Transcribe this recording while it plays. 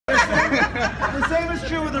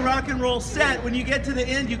rock and roll set, when you get to the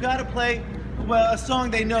end, you got to play a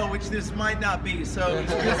song they know, which this might not be. So,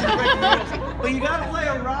 but you got to play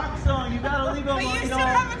a rock song. You got to leave them,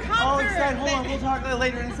 all excited. Hold on, we'll talk about that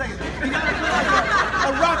later in a second. You got to play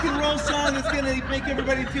like a rock and roll song that's going to make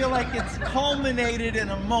everybody feel like it's culminated in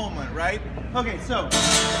a moment, right? Okay, so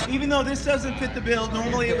even though this doesn't fit the bill,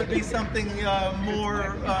 normally it would be something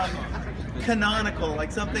more canonical,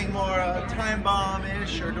 like something more Time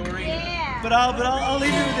Bomb-ish or Doreen. Yeah. But I'll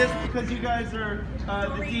leave you with this because you guys are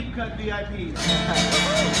the deep cut VIPs.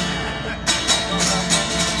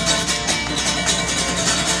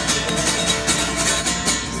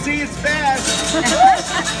 See, it's fast.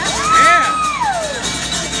 Yeah.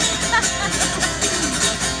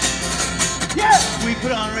 Yeah. We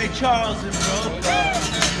put on Ray Charles and broke up.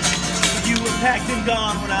 You were packed and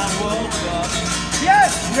gone when I woke up.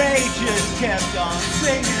 Yes, Ray just kept on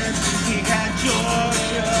singing. He had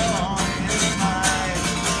Georgia on his mind.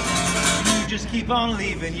 You just keep on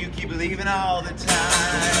leaving. You keep leaving all the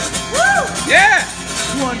time. Woo! Yeah!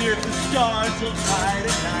 Wonder if the stars will fight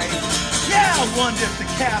at night. Yeah, I wonder if the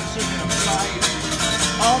Caps are gonna fight.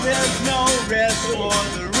 Oh, there's no rest for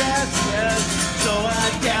the restless, so I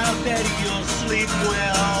doubt that you'll sleep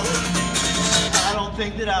well. I don't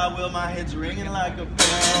think that I will. My head's ringing like a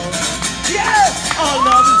bell. Yes! Our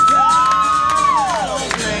love is gone. I don't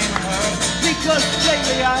blame her, because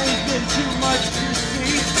lately I ain't been too much to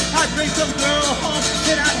see. I'd bring some girl home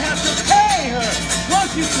and I'd have to pay her.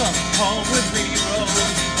 Won't you come home with me,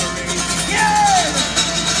 Rosemary? Yeah!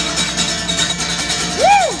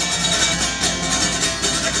 Woo!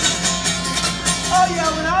 Oh yeah,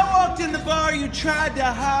 when I walked in the bar, you tried to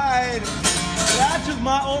hide. But I took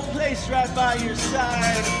my old place right by your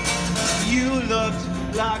side. You looked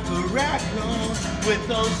like a raccoon with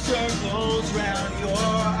those circles round your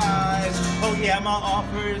eyes. Oh yeah, my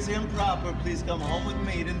offer is improper. Please come home with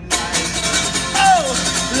me tonight. Oh,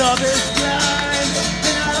 love is blind,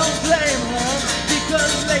 and I don't blame her,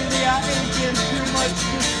 because lately I ain't been too much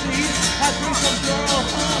to see. I bring some girl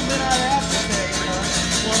home and I'd have to pay her.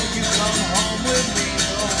 Won't you come home with me?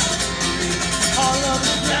 All love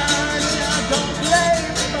is blind, and I don't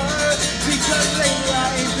blame her, because lately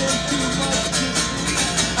I ain't been too much to see.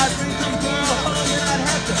 I'd bring some girl home and I'd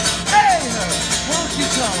have to pay her. Won't you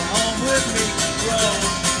come home with me,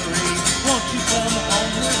 Rosemary? Won't you come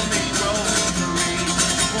home with me, Rosemary?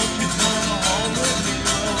 Won't you come home with me,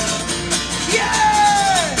 Rosemary?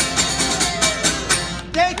 Yeah!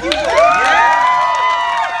 Thank you very much.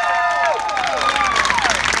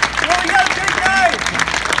 Well, we got a big night.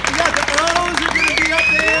 We got the O's are going to be up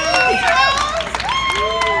there.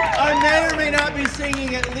 I may or may not be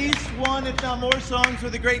singing at least one, if not more, songs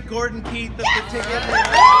with the great Gordon Keith of the ticket.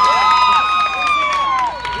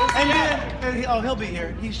 And then, he'll be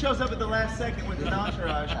here. He shows up at the last second with his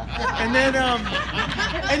entourage. And then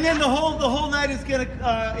the whole night is going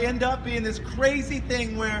to end up being this crazy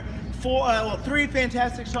thing where three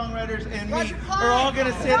fantastic songwriters and me are all going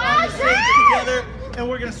to sit on the stage together, and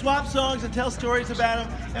we're going to swap songs and tell stories about them.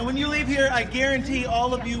 And when you leave here, I guarantee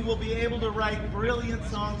all of you will be able to write brilliant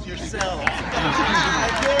songs yourselves. I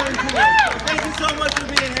guarantee it. Thank you so much for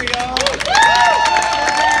being here, y'all.